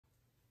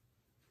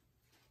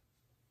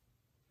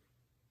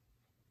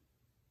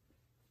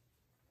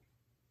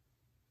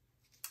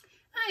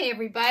Hi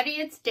everybody,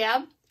 it's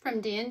Deb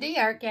from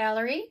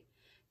DnDArtGallery.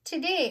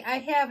 Today I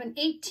have an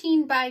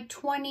 18 by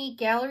 20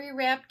 gallery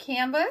wrapped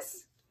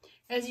canvas.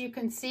 As you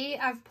can see,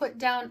 I've put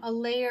down a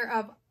layer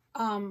of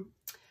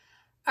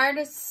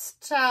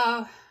Artist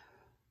Loft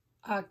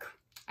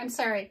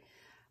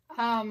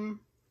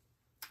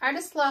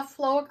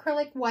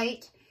Floetrol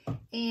white,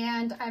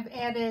 and I've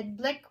added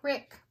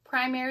Blickrylic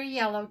primary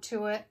yellow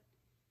to it.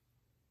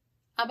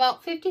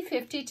 About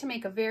 50-50 to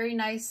make a very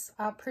nice,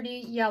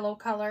 pretty yellow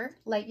color,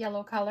 light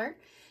yellow color.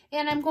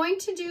 And I'm going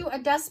to do a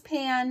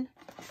dustpan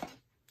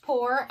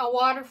pour, a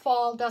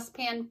waterfall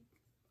dustpan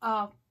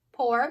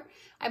pour.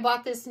 I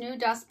bought this new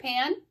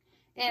dustpan,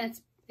 and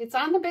it's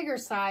on the bigger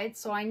side,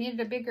 so I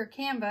needed a bigger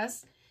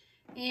canvas.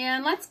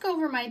 And let's go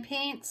over my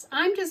paints.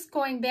 I'm just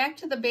going back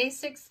to the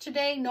basics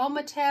today. No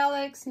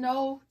metallics,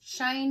 no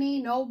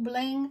shiny, no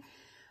bling.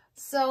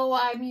 So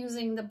I'm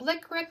using the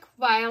Blickrylic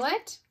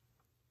Violet.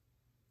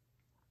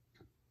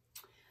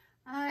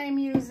 I'm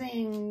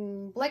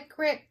using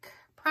Blickrylic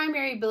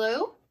Primary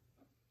Blue.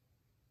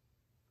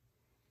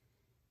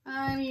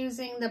 I'm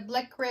using the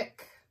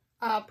Blickrylic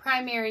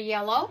Primary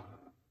Yellow.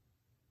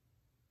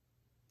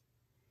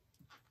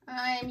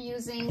 I'm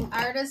using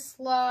Artist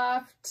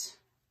Loft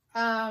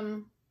Emerald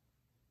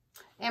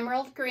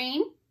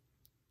Green.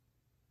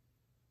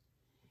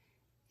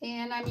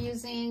 And I'm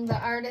using the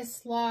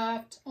Artist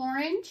Loft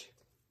Orange.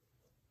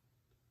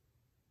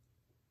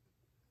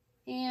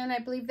 And I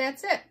believe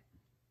that's it.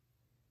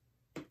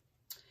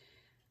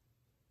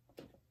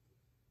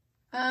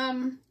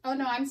 Oh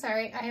no, I'm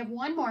sorry. I have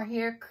one more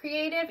here.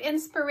 Creative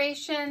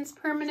Inspirations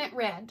Permanent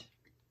Red.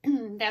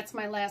 That's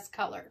my last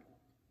color.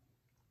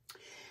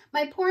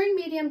 My pouring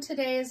medium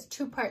today is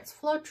 2 parts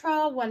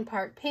Floetrol, 1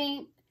 part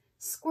paint,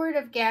 squirt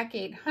of GAC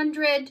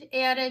 800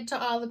 added to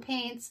all the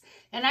paints.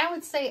 And I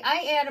would say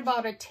I add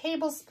about a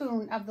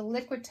tablespoon of the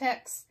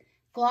Liquitex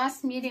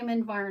Gloss Medium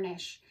and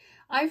Varnish.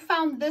 I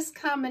found this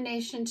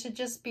combination to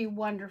just be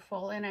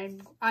wonderful,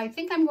 and I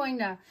think I'm going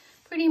to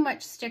pretty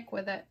much stick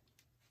with it.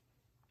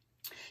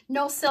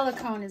 No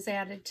silicone is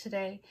added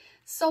today.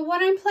 So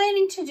what I'm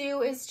planning to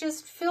do is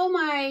just fill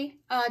my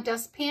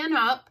dustpan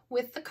up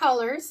with the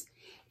colors,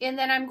 and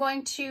then I'm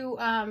going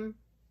to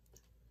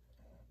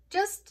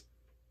just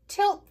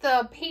tilt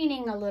the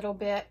painting a little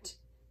bit,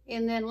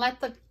 and then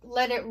let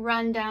it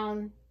run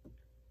down,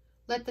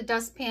 let the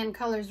dustpan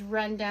colors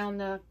run down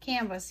the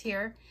canvas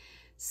here.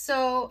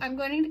 So I'm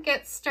going to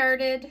get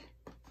started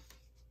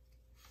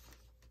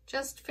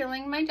just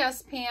filling my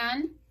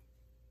dustpan.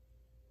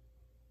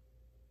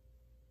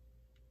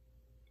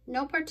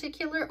 No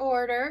particular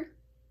order.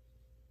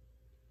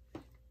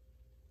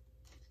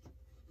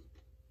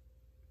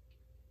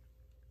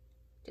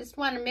 Just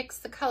want to mix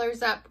the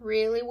colors up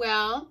really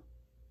well.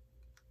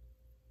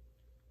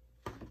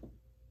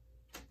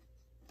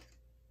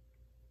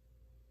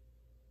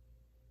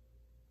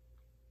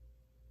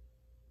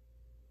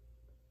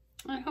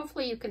 And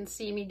hopefully you can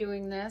see me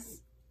doing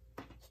this.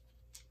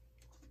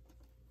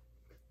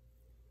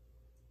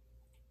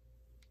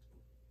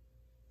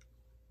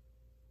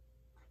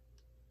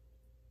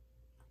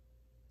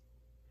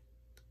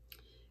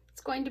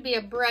 It's going to be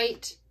a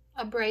bright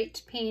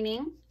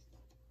painting.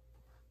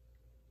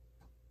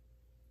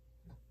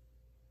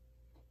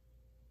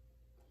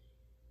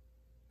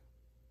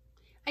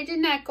 I did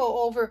not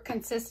go over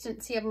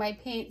consistency of my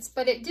paints,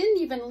 but it didn't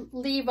even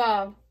leave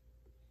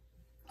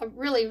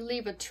really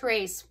leave a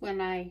trace when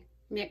I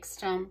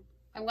mixed them.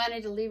 I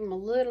wanted to leave them a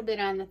little bit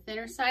on the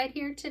thinner side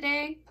here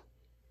today.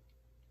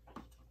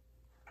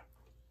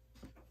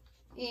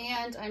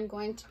 And I'm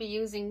going to be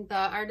using the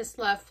Artist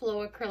Loft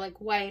Floetrol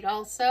white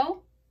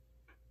also.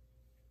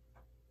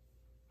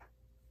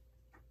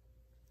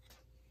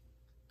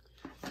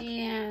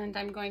 And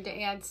I'm going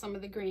to add some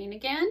of the green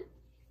again.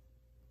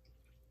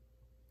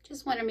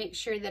 Just want to make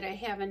sure that I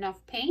have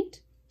enough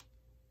paint.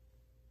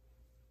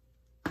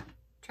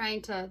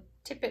 Trying to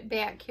tip it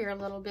back here a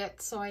little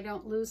bit so I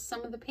don't lose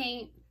some of the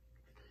paint.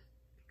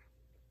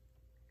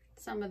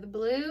 Some of the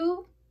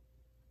blue.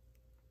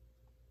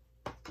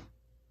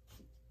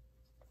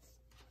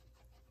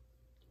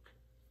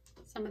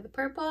 Some of the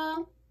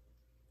purple.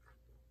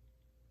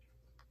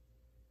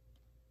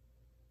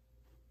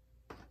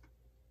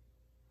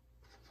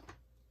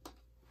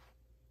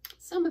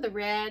 Some of the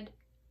red.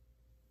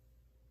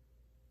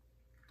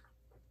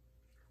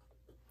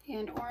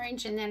 And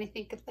orange, and then I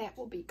think that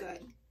will be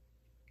good.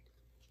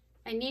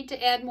 I need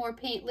to add more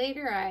paint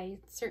later. I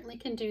certainly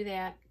can do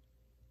that.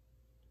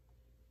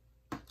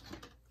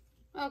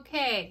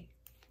 Okay.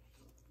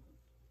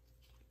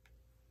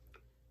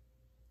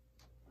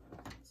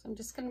 So I'm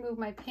just going to move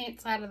my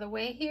paints out of the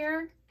way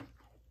here.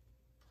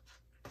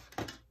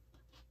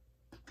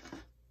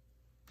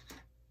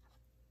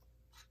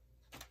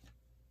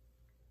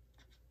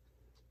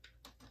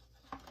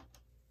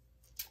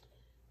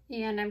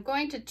 And I'm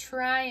going to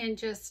try and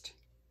just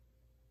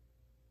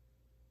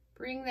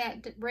bring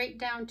that right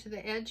down to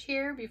the edge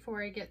here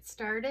before I get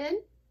started.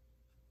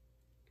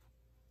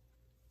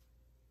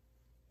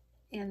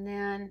 And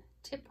then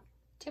tip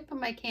of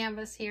my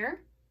canvas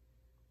here.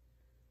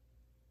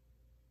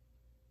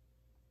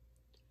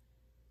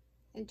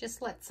 and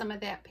just let some of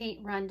that paint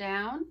run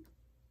down.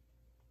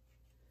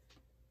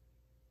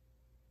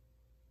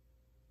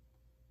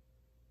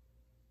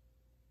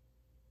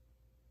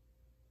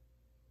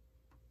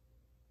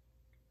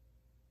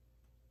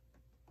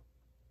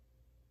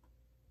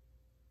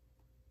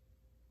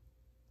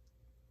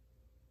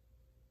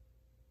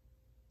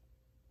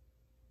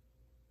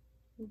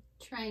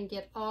 Try and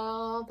get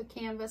all the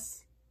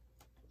canvas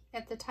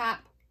at the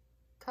top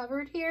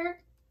covered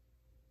here.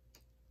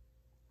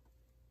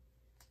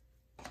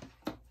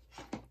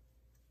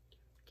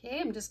 Okay,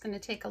 I'm just going to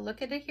take a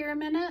look at it here a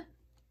minute.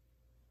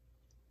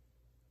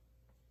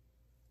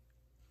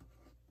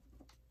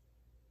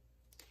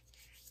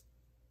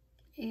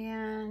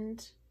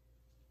 And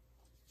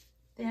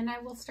then I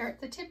will start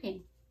the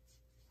tipping.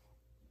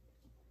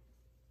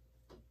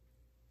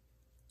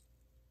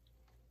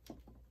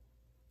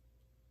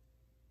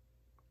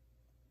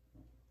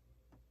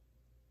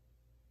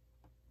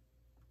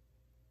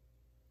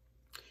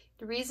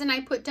 The reason I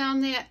put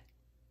down that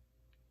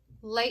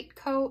light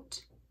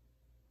coat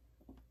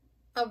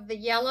of the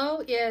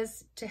yellow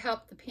is to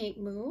help the paint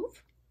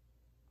move.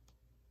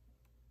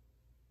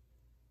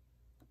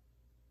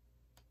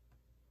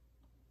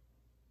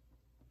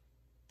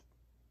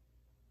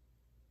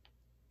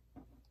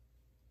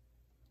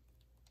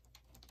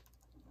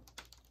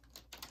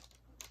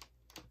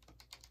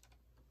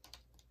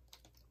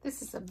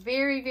 This is a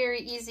very,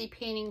 very easy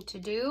painting to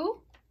do.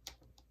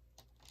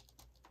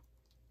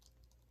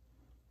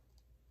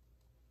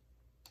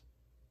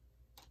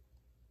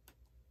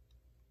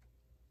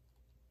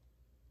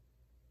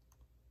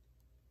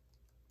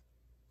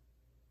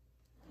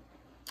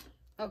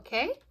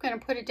 Okay, I'm going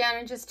to put it down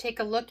and just take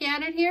a look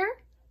at it here.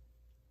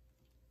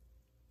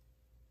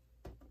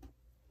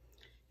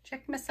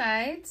 Check my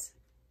sides,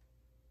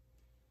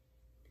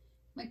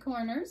 my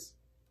corners.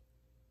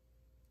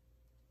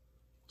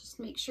 Just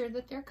make sure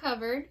that they're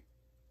covered.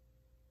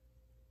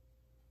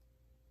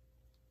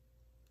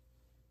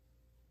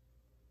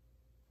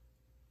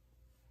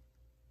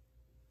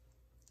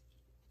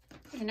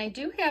 And I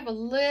do have a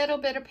little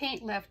bit of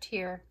paint left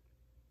here.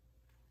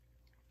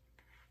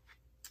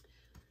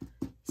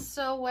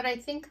 So what I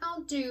think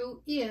I'll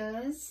do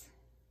is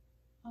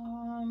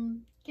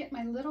get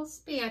my little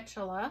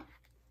spatula.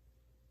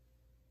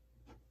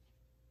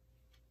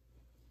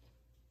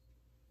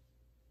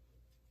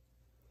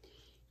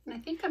 And I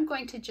think I'm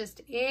going to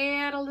just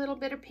add a little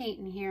bit of paint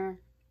in here.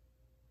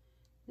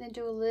 And then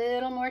do a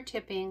little more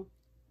tipping.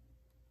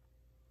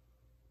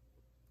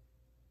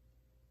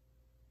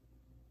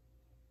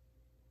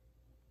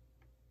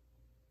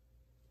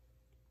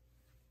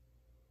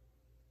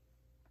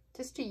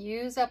 Just to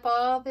use up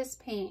all this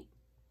paint.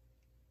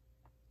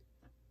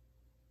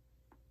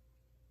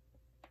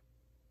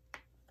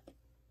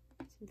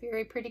 Some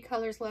very pretty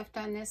colors left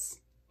on this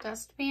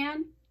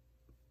dustpan.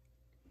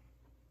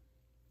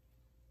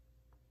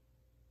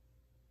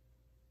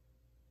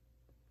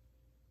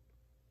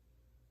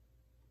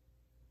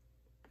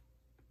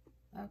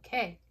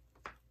 Okay.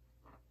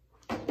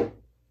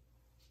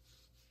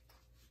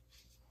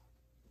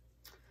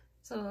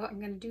 So I'm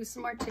going to do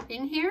some more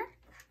tipping here.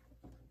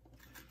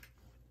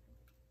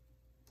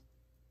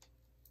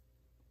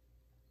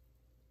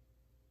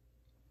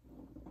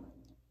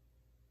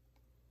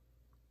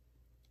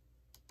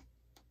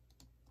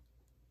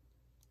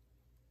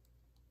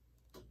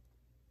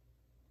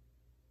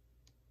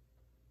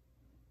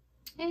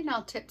 And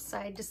I'll tip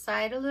side to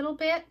side a little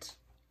bit.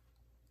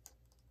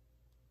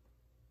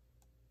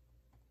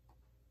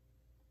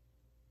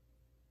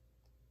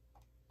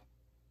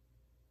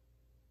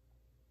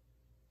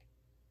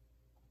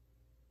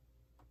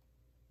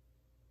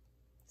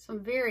 Some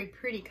very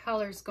pretty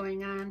colors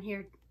going on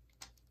here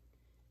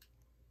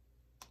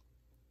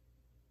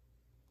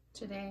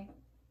today.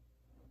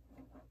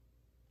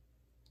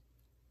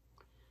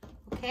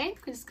 Okay,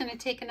 I'm just going to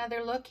take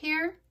another look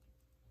here.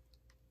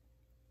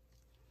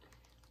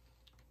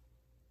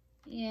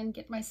 And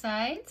get my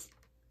sides.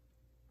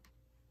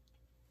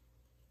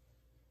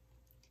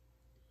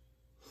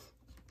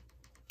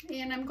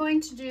 And I'm going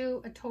to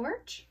do a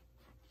torch.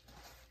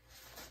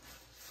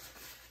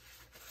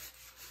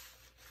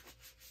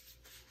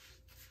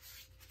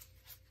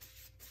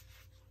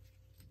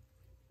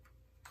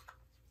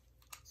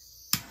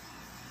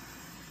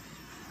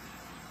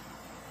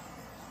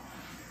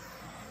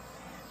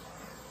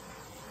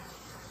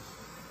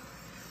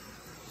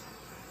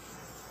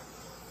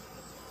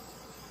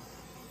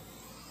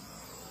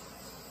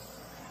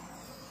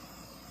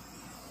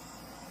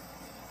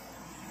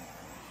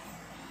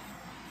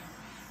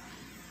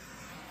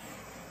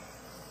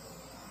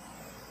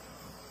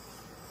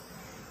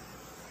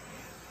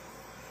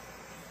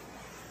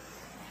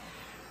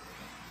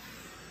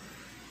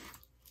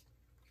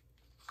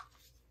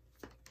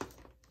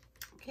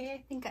 Okay,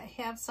 I think I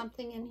have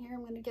something in here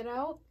I'm going to get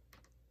out.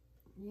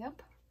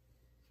 Yep.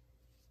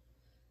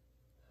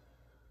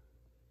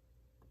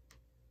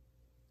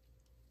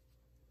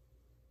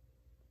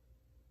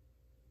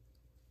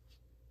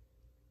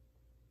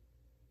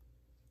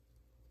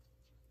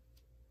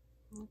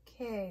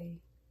 Okay.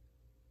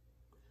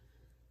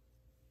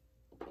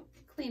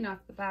 clean off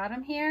the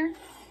bottom here.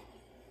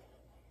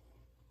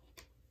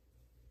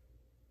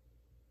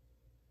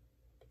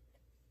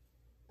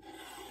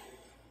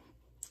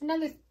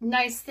 Another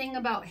nice thing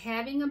about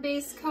having a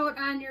base coat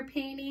on your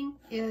painting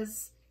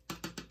is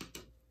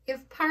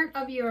if part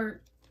of the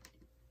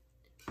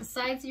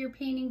sides of your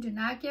painting do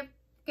not get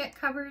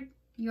covered,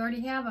 you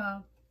already have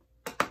a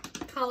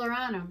color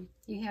on them.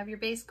 You have your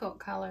base coat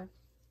color.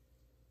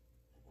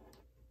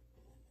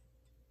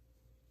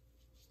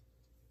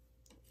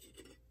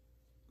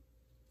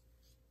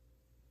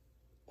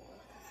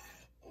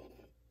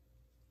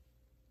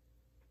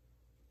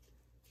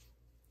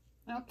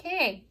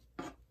 Okay.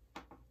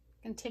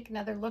 Gonna take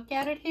another look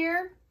at it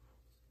here.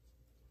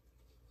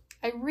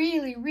 I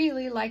really,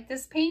 really like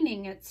this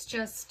painting. It's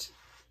just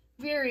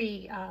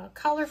very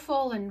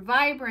colorful and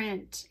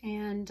vibrant,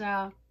 and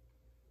I'm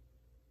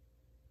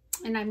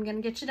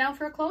gonna get you down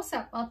for a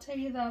close-up. I'll tell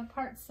you the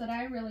parts that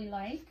I really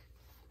like.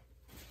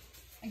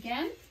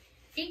 Again,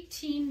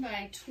 18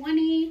 by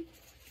 20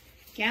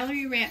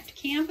 gallery wrapped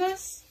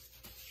canvas.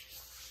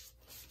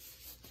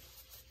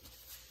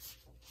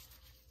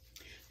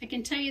 I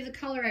can tell you the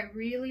color I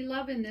really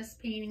love in this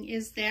painting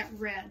is that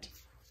red.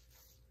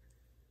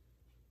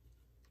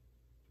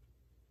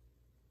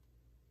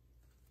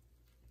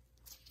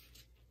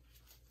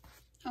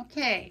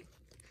 Okay.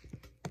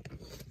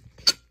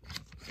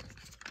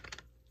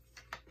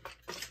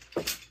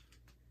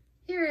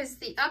 Here is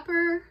the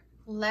upper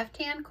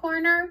left-hand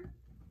corner.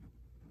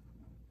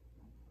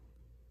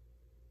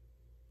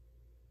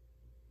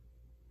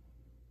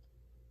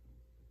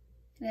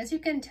 And as you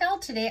can tell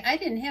today, I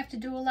didn't have to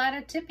do a lot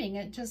of tipping.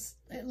 It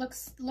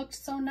looked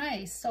so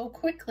nice, so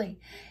quickly.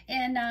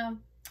 And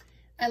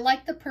I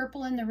like the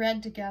purple and the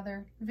red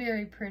together.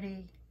 Very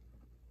pretty.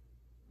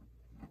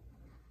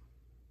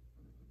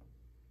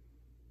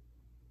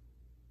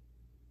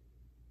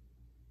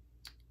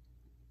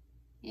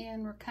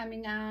 And we're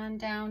coming on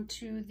down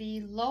to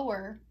the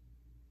lower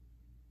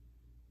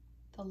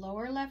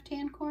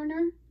left-hand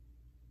corner.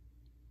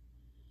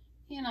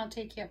 And I'll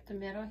take you up the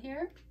middle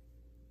here.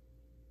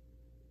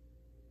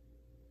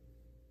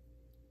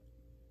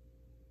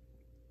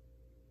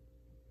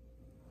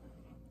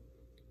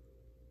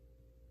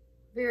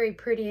 Very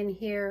pretty in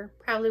here.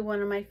 Probably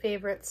one of my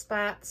favorite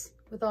spots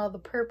with all the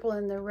purple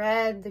and the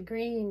red, the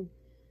green.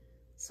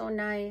 So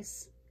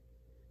nice.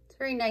 It's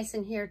very nice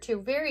in here too.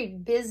 Very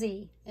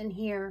busy in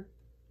here.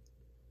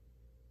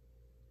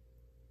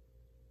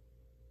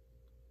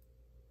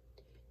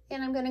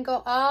 And I'm going to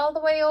go all the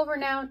way over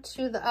now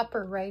to the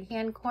upper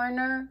right-hand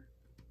corner.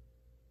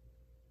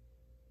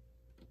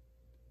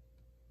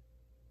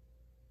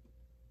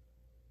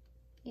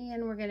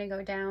 And we're going to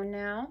go down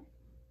now.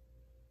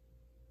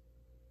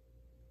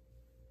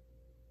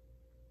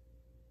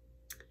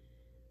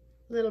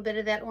 A little bit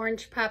of that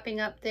orange popping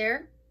up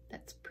there.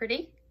 That's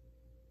pretty.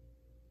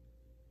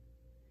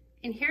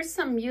 And here's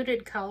some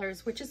muted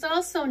colors, which is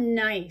also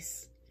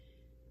nice.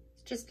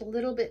 It's just a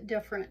little bit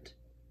different.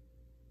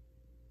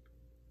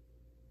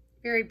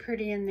 Very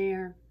pretty in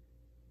there.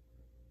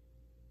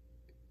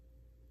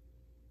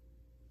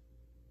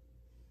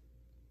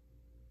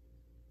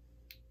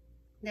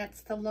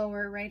 That's the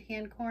lower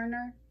right-hand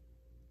corner.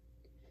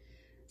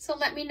 So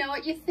let me know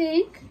what you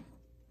think.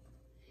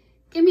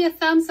 Give me a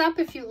thumbs up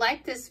if you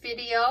like this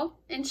video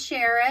and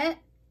share it.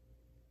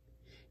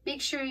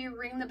 Make sure you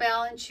ring the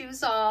bell and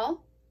choose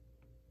all.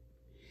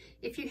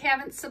 If you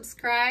haven't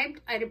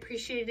subscribed, I'd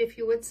appreciate it if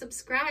you would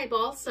subscribe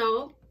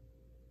also.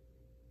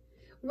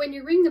 When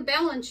you ring the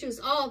bell and choose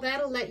all,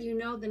 that'll let you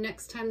know the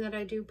next time that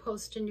I do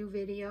post a new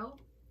video.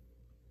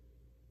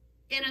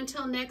 And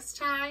until next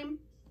time,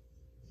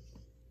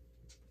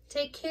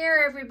 take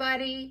care,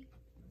 everybody.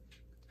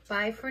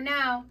 Bye for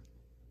now.